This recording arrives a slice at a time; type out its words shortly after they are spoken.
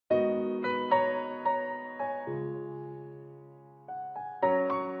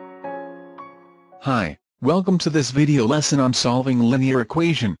Hi, welcome to this video lesson on solving linear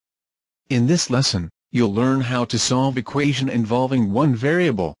equation. In this lesson, you'll learn how to solve equation involving one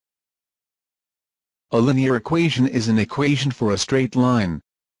variable. A linear equation is an equation for a straight line.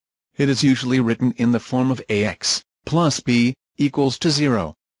 It is usually written in the form of ax plus b equals to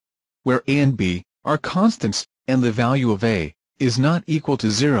 0, where a and b are constants, and the value of a is not equal to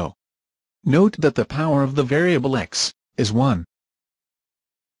 0. Note that the power of the variable x is 1.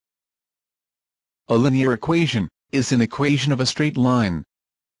 A linear equation is an equation of a straight line.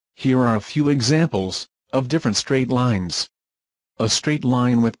 Here are a few examples of different straight lines. A straight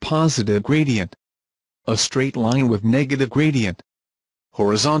line with positive gradient. A straight line with negative gradient.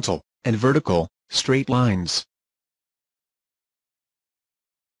 Horizontal and vertical straight lines.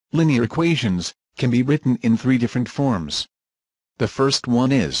 Linear equations can be written in three different forms. The first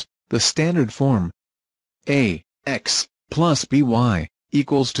one is the standard form. Ax plus by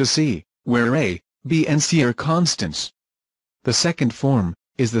equals to c, where a, b and c are constants. The second form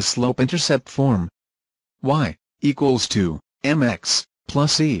is the slope-intercept form. Y equals to mx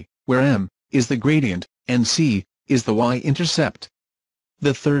plus e, where m is the gradient and c is the y-intercept.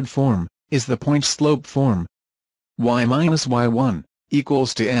 The third form is the point-slope form. Y minus y1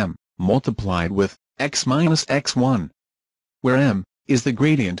 equals to m multiplied with x minus x1, where m is the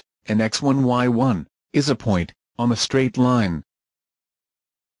gradient and x1 y1 is a point on a straight line.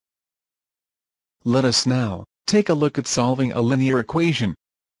 Let us now take a look at solving a linear equation.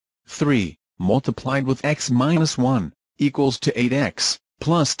 3 multiplied with x minus 1 equals to 8x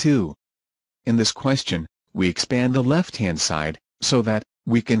plus 2. In this question, we expand the left-hand side so that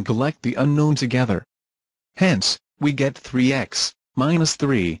we can collect the unknown together. Hence, we get 3x minus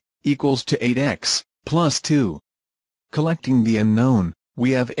 3 equals to 8x plus 2. Collecting the unknown, we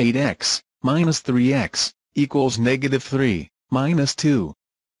have 8x minus 3x equals negative 3 minus 2.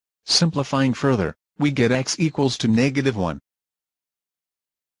 Simplifying further, we get x equals to negative 1.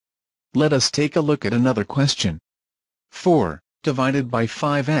 Let us take a look at another question. 4 divided by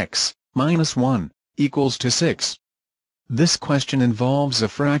 5x minus 1 equals to 6. This question involves a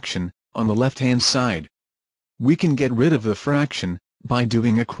fraction on the left-hand side. We can get rid of the fraction by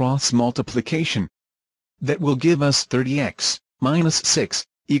doing a cross multiplication. That will give us 30x minus 6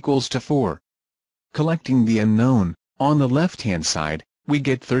 equals to 4. Collecting the unknown, on the left-hand side, we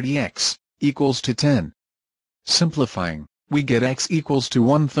get 30x equals to 10. Simplifying, we get x equals to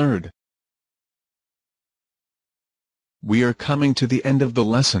 1/3. We are coming to the end of the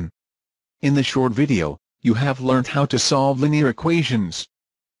lesson. In the short video, you have learned how to solve linear equations.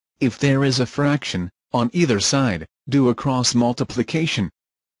 If there is a fraction on either side, do a cross multiplication.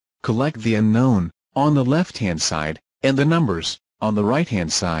 Collect the unknown on the left-hand side and the numbers on the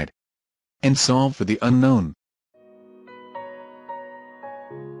right-hand side, and solve for the unknown.